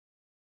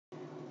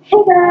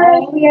Hey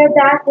guys, we are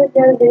back with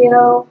another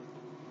video,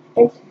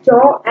 and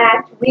don't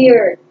act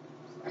weird.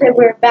 Okay,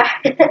 we're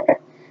back.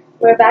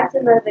 We're back to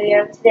another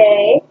video.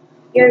 Today,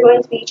 we are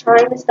going to be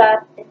trying the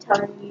stuff and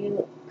telling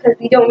you, because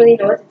we don't really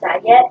know what's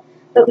inside yet,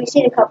 but we've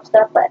seen a couple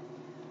stuff, but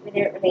we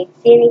didn't really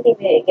see anything,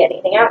 we didn't get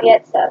anything out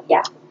yet, so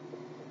yeah.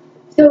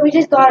 So we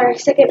just got our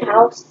second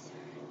house,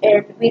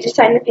 and we just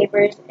signed the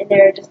papers, and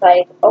they're just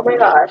like, oh my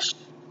gosh,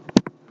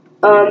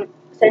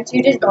 since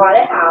you just got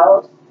a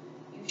house,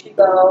 you should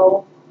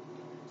go.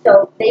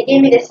 So they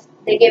gave me this.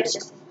 They gave us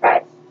just a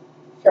surprise.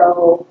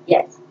 So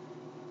yes,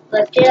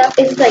 lift it up.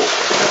 It's like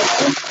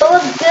full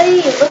of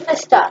goodies. Look at the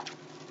stuff.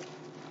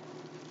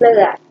 Look at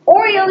that.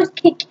 Oreos,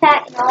 Kit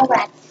Kat, and all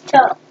that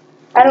stuff.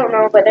 I don't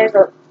know, but there's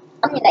a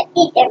I'm gonna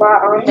eat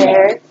lot on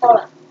there.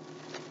 Hold on.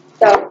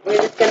 So we're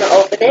just gonna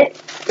open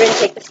it. We're gonna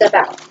take the stuff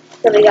out.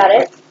 So we got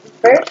it. The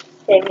first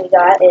thing we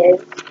got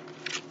is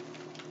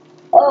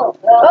oh,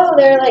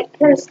 they're like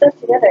kind of stuck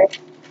together.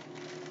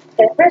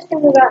 Okay, the first thing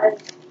we got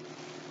is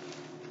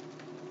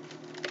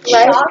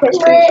Rice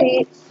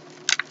Krispie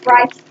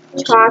treats,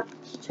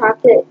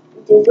 chocolate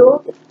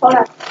drizzled. Hold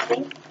on.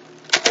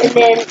 And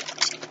then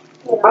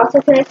also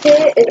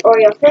connected is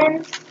Oreo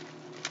Thins.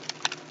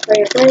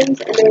 And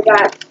then we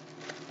got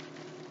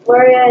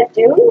Gloria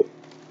Doom.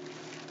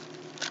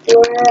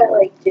 Doom.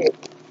 Okay.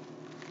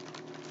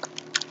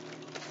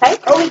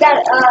 Oh, we got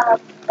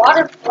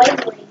water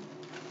flavoring.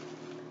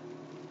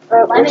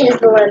 Which is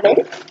the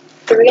lemon.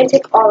 So we're gonna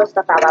take all the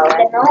stuff out of it.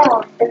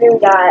 And then we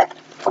got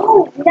we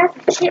got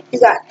some chips. We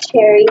got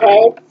cherry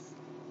heads.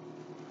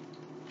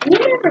 We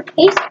never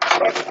tasted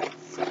cherry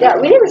heads. Yeah,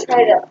 we never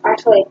tried it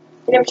actually.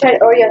 We never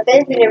tried Oreo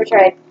Thins. We never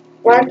tried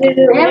We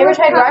never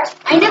tried rice.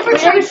 I never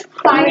tried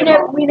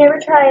Fireball. We never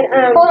tried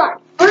Hold on.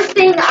 First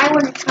thing I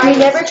want to try. We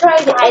never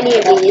tried any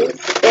of these,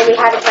 and we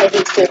haven't tried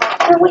these two.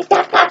 Oh, wait,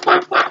 stop.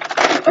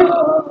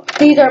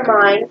 These are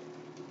mine.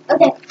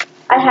 Okay.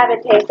 I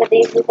haven't tasted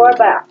these before,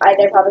 but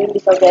they're probably gonna be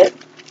so good.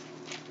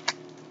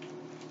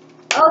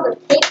 Oh, the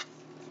cakes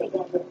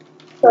together.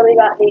 So we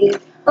got these.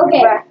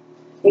 Okay.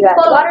 We got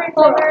water and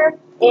flavor,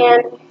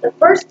 and the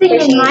first thing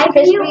in my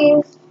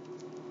view.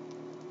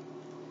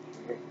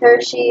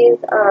 Hershey's.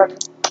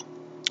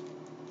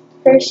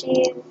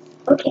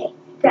 Okay.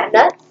 Got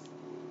nuts.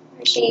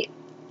 Hershey's.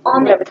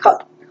 Almonds. Whatever it's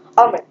called.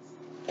 Almonds.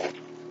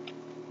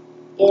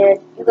 And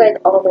you guys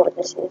all know what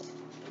this is.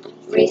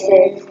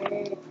 Reese's.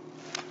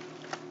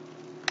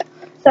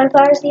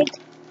 Sunflower seeds.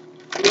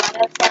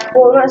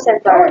 Well, not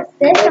sunflower. Oh,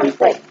 it says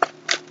something.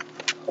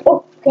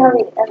 Oh, God,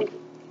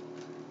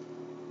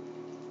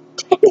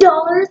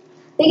 $10.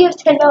 They give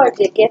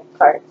 $10 gift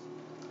cards.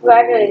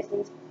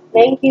 Congratulations.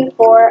 Thank you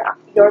for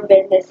your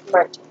business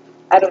merchant.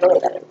 I don't know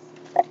what that is.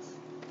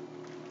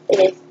 It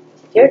is.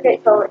 You're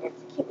grateful and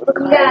it's a cute little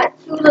card. We got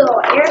two little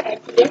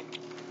airheads here.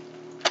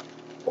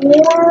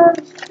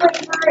 Orange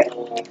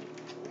flavor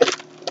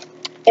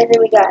and then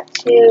we got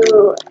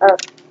two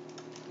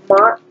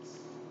Mott's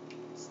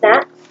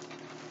snacks.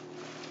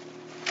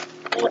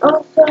 And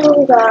also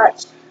we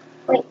got.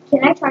 Wait,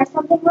 can I try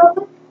something real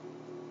quick?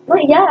 Well,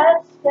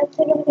 yeah, let's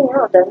take everything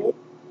out, dummy.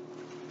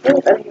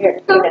 It's over here.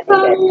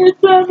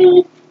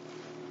 Dummy.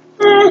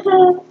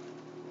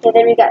 And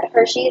then we got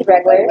Hershey's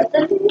regular.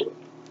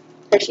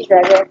 Hershey's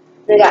regular.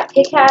 We got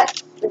Kit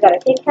Kat. We got a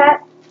Kit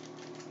Kat.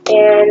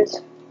 And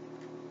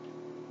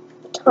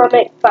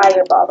Atomic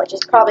Fireball, which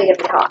is probably going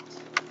to be hot.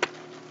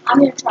 I'm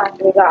going to try.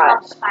 We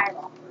got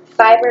Fireball first.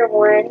 Fiber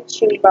One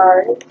Chewy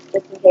Bars,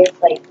 just in case,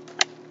 like,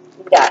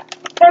 we got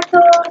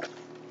pretzels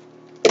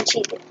and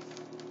cheeses.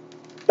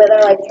 But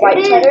they're like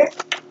white cheddar.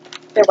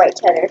 They're white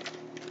cheddar.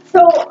 So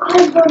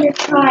I'm going to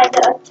try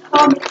the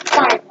Atomic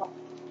Fireball.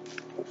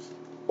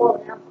 Oh,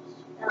 no.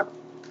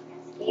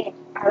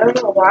 I don't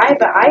know why,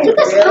 but I It took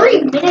us really...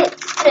 3 minutes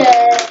to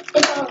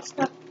take all the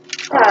stuff.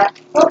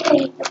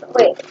 Okay.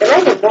 Wait, there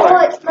might be more. Oh,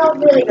 it smells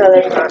really No, good.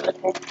 there's not.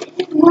 Okay.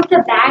 Just move the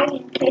bag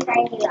in case I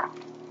need that.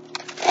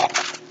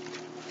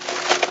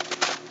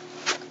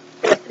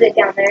 I'm going to put it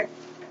down there.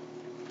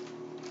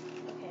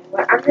 Okay,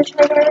 what I'm going to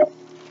try this.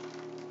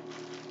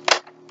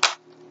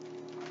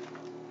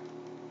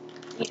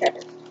 You try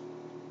this.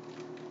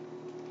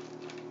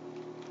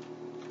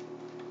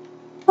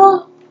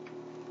 Oh.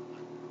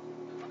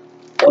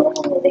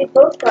 Oh, they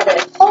both got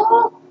it.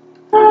 Oh.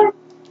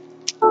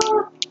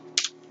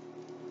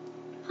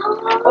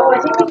 Oh, I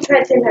think we can try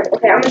it at the same time.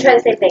 Okay, I'm going to try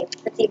the same thing.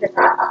 Let's see if it's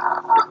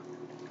hot.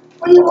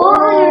 When you roll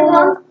on your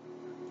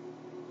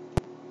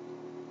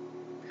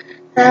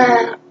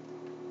tongue.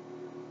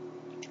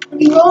 When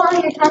you roll on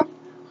your tongue.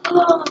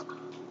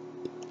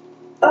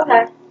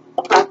 Okay.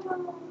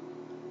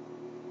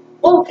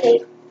 Okay.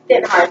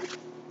 Bit hard.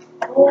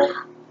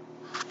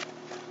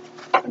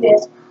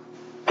 This.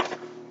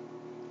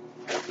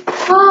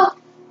 Oh.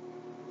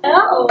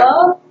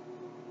 Hello.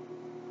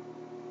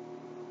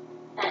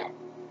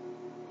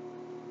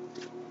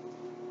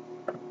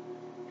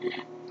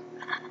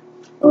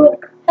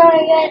 Try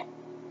again.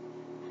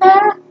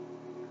 Okay.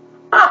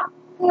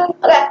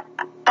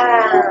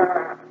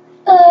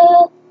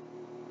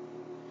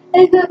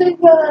 It's a big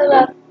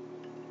banana.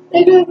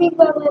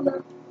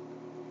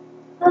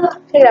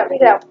 Take it out,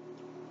 take it out.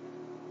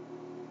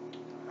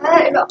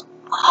 I don't know.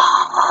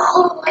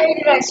 Oh, why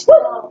did I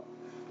swallow?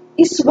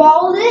 You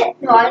swallowed it?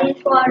 No, I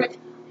didn't swallow it.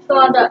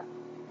 Swallow the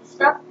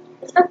stuff.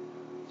 The stuff.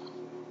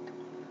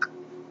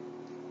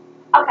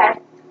 Okay.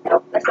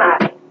 Nope, that's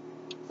not it.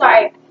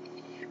 Sorry.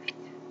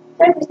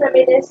 Sorry for sending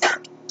me this.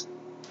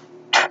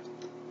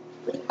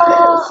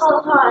 Oh, so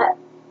hot.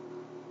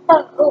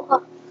 Oh,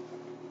 hot.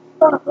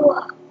 Oh,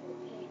 hot.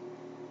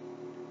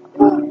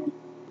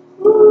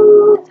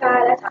 Ooh, it's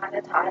hot, it's hot,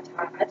 it's hot, it's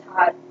hot, it's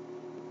hot.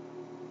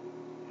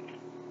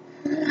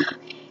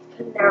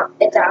 Now,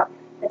 it's out.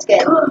 It's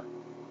good.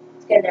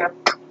 It's good now.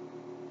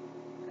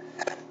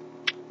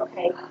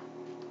 Okay.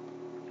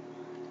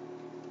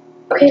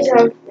 Okay,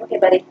 John. Okay,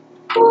 buddy.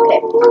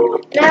 Okay.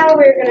 Now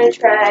we're gonna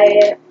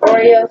try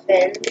Oreo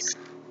Thins.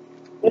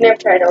 We never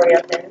tried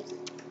Oreo Thins.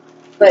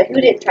 But who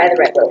didn't try the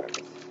regular ones?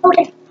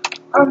 Okay.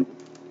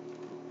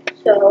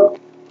 So,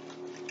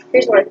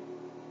 here's one.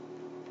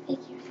 Thank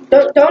you.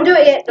 Don't do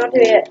it yet. Don't do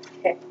it yet.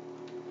 Okay.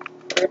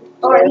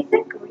 Oh, are these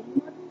the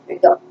green ones? Here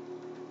you go.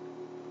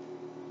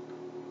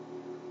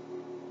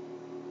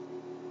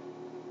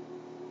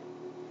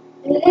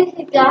 It is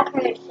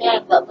exactly the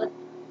same, but with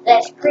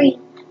less green,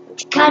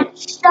 which kind of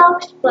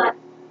sucks, but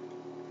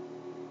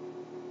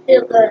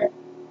still good.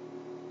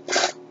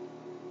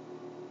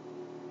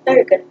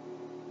 Very good.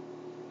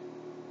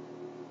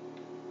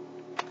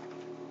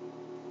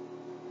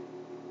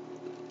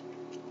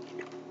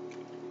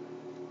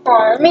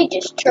 Let me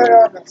just turn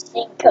on the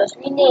sink because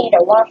we need to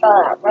wash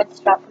all that red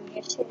stuff from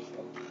your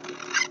citizen.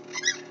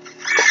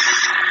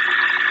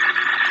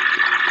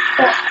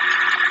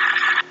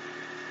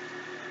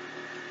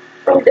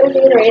 Oh, don't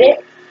you rate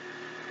it?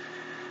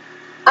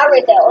 I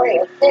rate the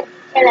Oreo thing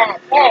 10 out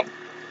of 10.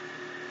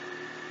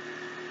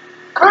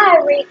 I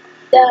rate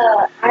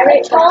the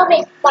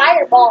atomic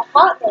fireball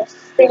hotness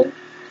thing.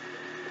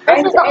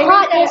 This is the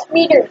hotness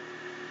meter.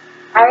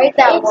 I rate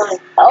that one.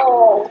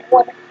 Oh,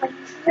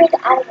 100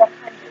 out of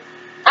 100.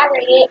 I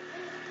rate it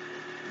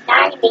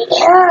 90.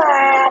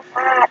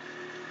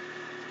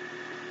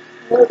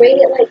 No,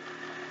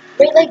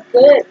 rate like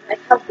good. Like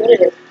how good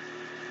it is.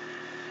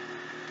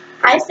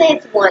 I say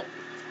it's 1.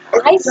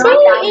 I say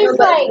it's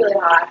like, really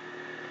hot.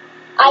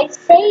 I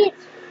say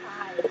it's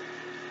 5.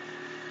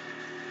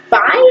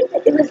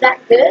 5? It was that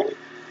good?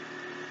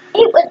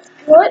 It was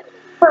good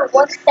for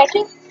 1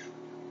 second,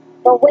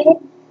 but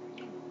when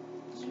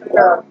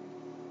No.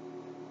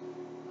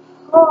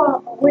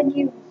 but when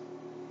you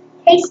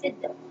tasted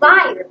the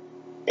fire,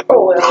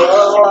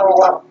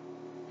 Oh,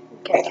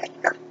 okay.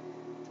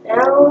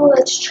 Now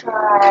let's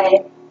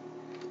try.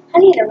 I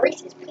need a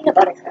Reese's peanut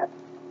butter cup.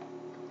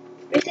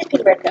 Reese's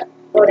peanut butter cup.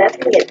 Oh, that's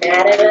gonna get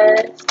mad at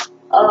us.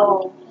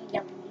 Oh, you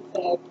know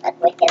Reese's, but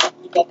we're gonna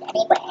eat it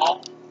anyway.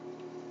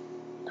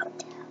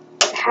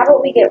 How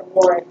about we get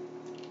one?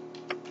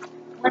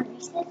 1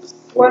 Reese's?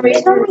 One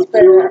Reese's There's and only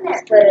split 2 it in there. up.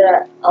 Split it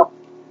up. Oh,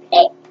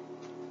 okay.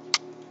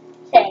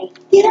 Say,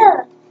 yeah,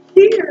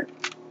 here.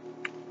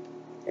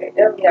 There you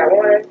go. We got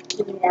one.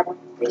 Give me that one.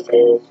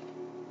 Reese's.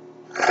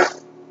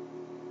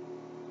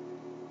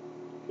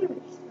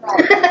 Small.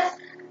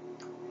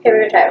 Okay,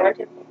 we're gonna try it. 1,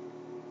 2.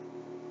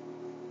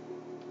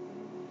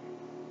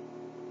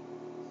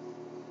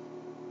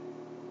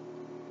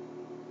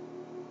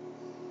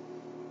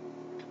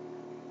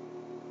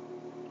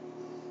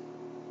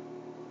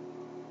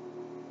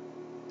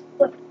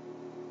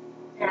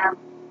 Now,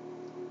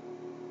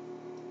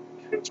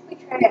 we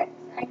tried it.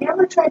 I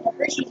never tried the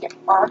Hershey's and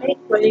Almond.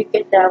 What do you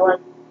get that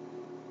one?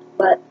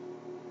 But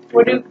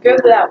what do you give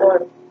that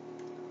one?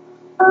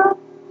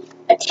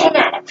 A 10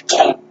 out of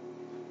 10.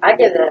 I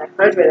give it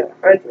 100 out of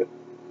 100.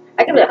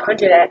 I give it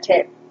 100 out of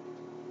 10.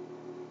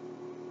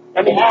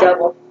 I mean, Yeah.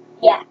 double.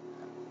 Yeah.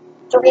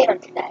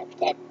 300 out of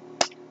 10.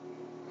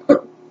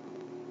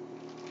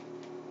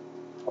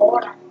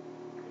 Hold on.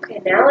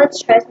 Okay, now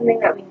let's try something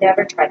that we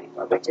never tried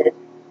before, which is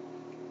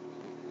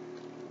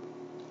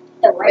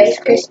The Rice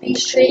Krispie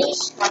Treat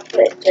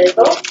Chocolate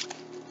Drizzle.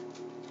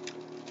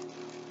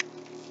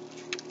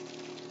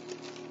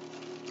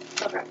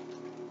 Okay.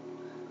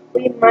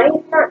 We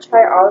might not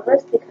try all of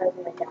this because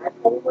my dad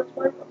told me which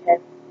one. Okay.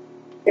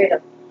 Here you go.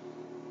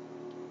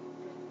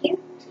 Thank you.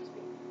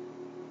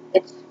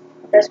 It's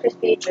Rice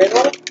Krispie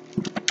Drizzle.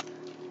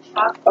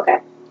 Okay.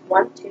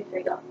 1, 2,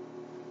 3, go.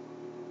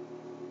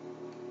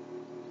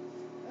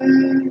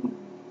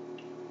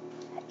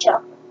 That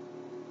chocolate.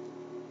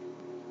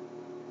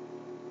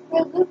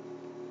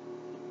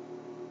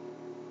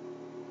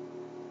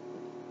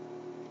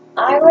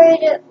 I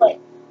rate it, wait,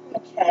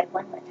 let me try it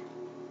one more time.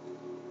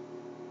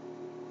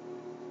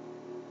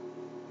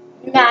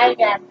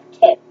 9 out of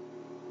 10.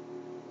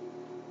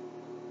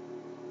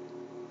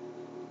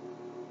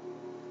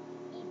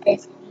 Eat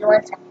this if you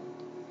want something.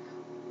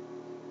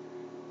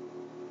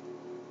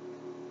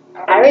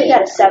 I rate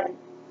that a 7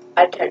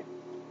 out of 10.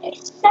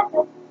 There's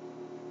 7.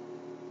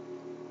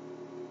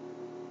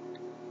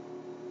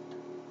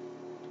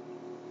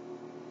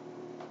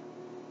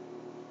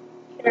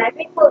 Can I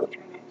pick what we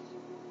try next?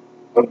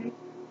 Mm-hmm.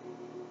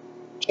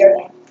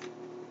 Sure.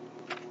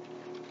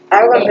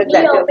 I gonna pick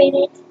that too. Open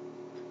it.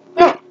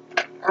 No.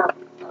 Oh,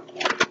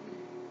 okay.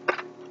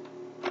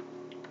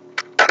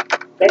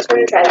 Guys, we're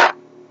gonna try that.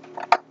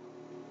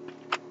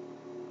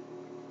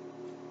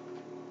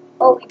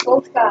 Oh, we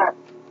both got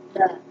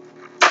the.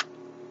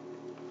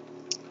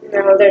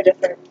 No, they're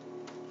different.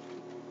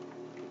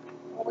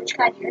 Well, which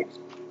kind yours?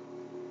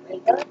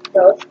 Regular?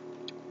 Those.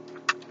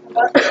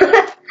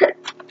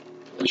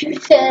 You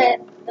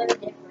said they're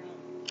different.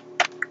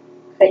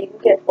 Okay, you can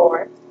get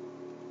 4.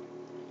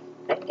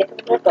 I can get them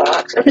in my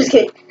box. I'm just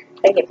kidding.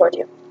 I can get 4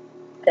 too.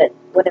 But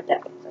what if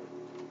that comes in?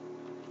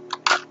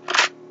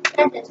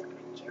 That doesn't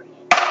match your head.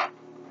 I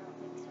don't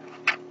think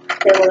so.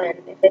 Okay, well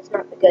then, if it's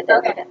not the good, then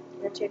Okay. okay.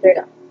 1, 2, 3,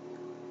 go.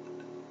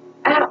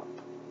 Ow!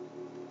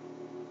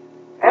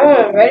 I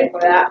wasn't ready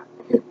for that.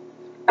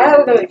 I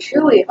was gonna be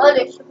chewy. Oh,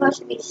 they're supposed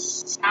to be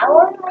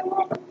sour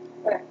on it?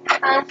 Or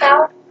kind of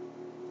sour?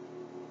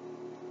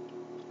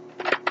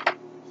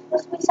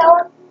 Supposed to be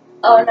sour?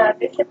 Oh no,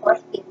 they're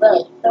supposed to be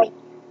really sweet.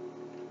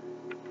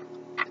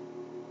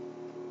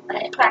 And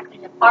it cracked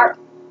me apart.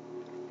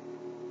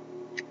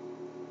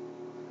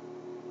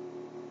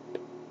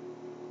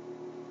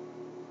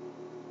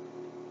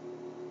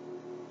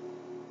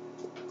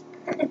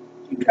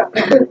 You dropped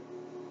it.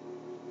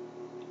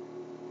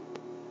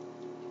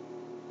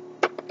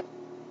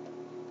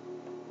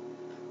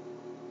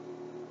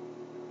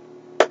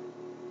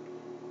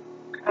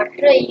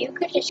 Actually, you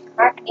could just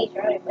crack these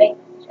right away.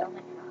 So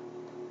much fun.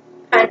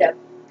 Kind of.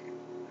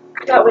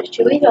 I thought it was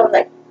chewy, so I was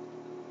like,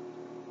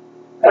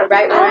 but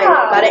right when I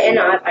Ow. got it in,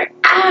 I was like,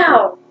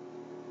 ow!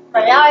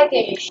 But now I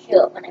can just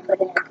chew it when I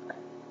put it in.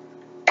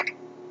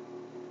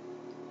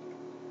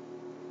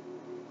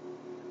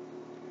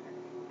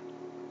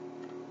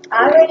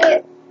 I rate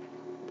it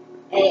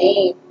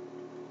a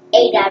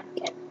 8 out of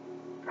 10.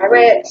 I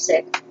rate it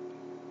 6.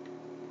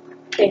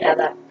 Can't have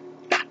that.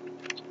 I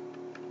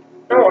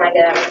don't like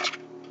it that much.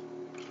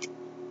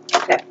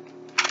 Okay.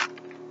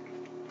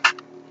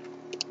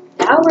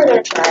 Now we're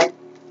gonna try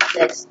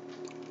this.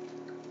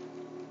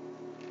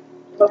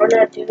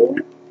 Lorna Doom.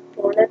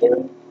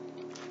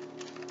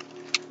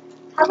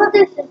 How about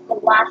this is the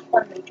last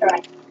one we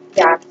tried?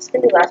 Yeah, this is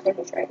gonna be the last one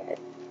we try, guys.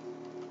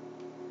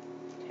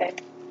 Okay.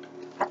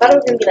 I thought it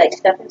was gonna be like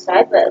stuff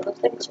inside, but it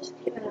looks like it's just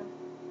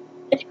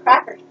It's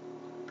crackers.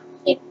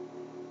 See?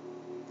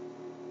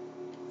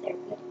 They're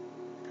good.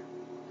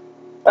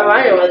 Oh,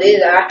 I know what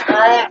these are.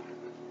 Yeah.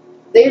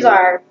 These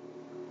are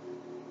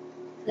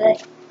Good.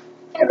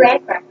 They're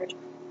graham crackers.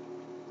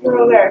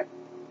 over there.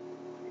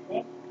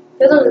 Okay.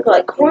 Those look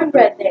like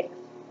cornbread things.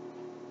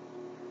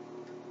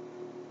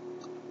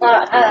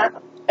 I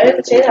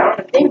didn't say that on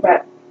the thing,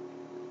 but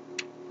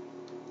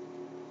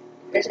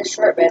it's a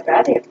shortbread, but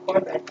I think it's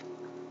cornbread.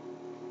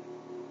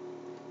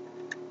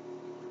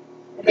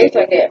 It tastes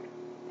like it.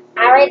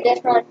 I rate this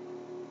one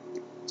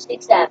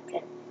 6 out of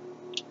 10.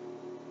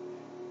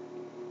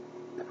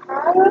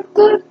 Kind of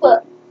good,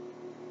 but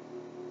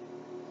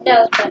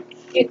no, it's not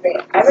sugary.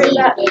 I rate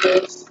that. It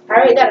is.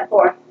 I rate that a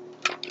 4.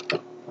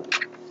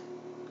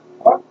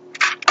 4?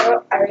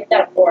 I rate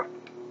that a 4.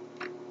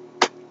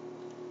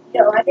 You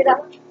don't like it that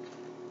much?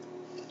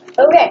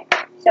 Okay,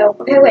 so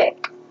Okay, wait.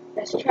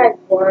 Let's try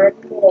one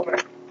more.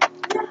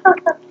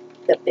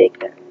 The big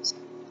guns.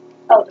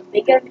 oh, the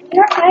big one.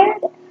 I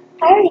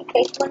already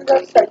tasted one of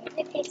those, so you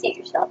can taste it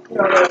yourself.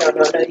 No,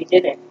 you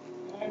didn't.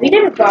 We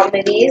didn't buy one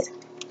of these.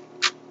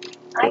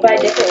 We buy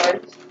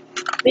different ones.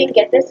 We can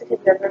get this because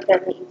none of our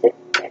family eats it.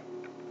 Okay.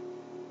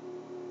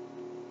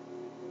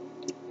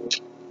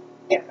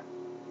 Yeah.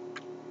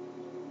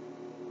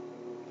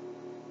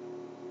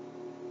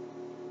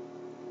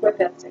 We're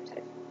about the same size.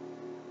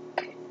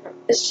 Okay.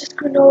 It's just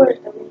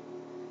granola, dummy.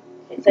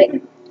 It's like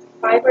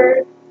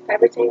fiber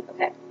tank.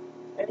 Okay.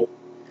 Ready?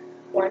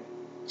 1,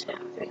 2,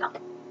 3,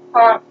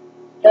 go.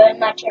 Doing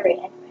my cherry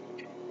head.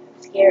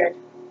 I'm scared.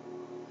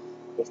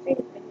 These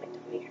things make my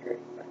tummy hurt.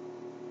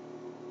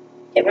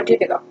 Okay, 1, 2,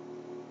 3, go.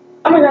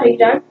 Oh my god, are you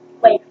done?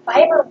 Wait,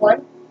 fiber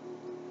 1?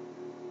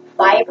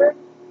 Fiber?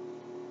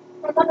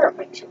 I wonder what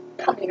makes your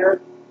tummy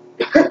hurt.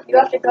 You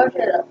have to go to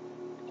the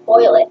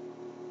toilet.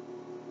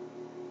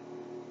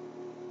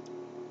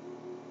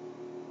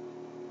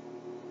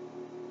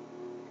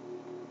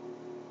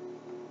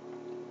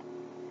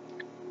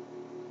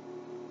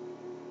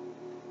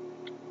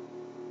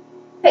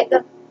 Okay,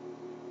 good.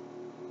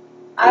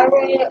 I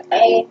rate it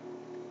a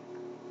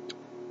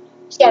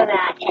 7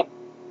 out of 10.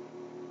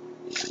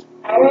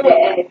 I rate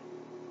it a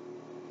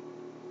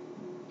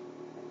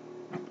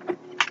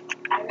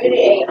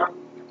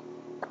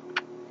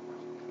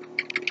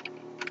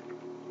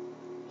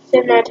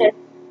 7 out of 10.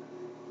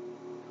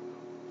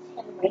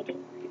 10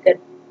 rating. Good.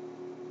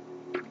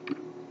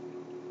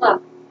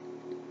 Well,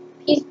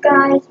 peace,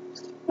 guys.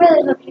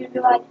 Really hope you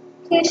enjoyed.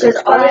 Please Because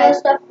all the other subscribe.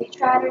 stuff we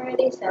tried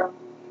already, so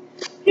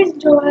please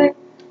enjoy.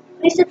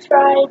 Please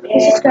subscribe. Please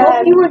And subscribe.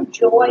 hope you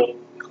enjoy.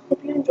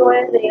 Hope you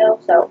enjoy the video.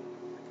 So,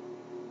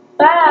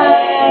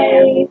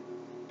 bye.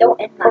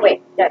 Don't end my. Oh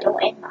wait, yeah,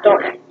 Don't end my.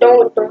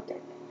 don't.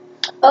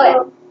 Okay,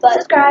 but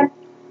Subscribe.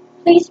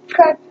 Please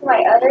subscribe to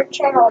my other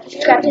channel.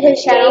 Subscribe to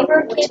his channel,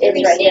 Gamer which Kid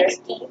is right here.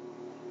 360,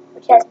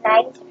 which has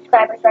 90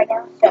 subscribers right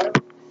now. So,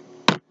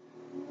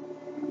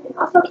 And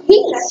also,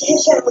 subscribe to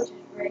his channel, which is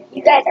right here.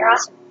 you guys are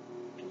awesome.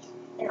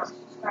 And also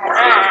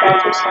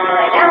subscribe to his channel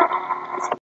right now.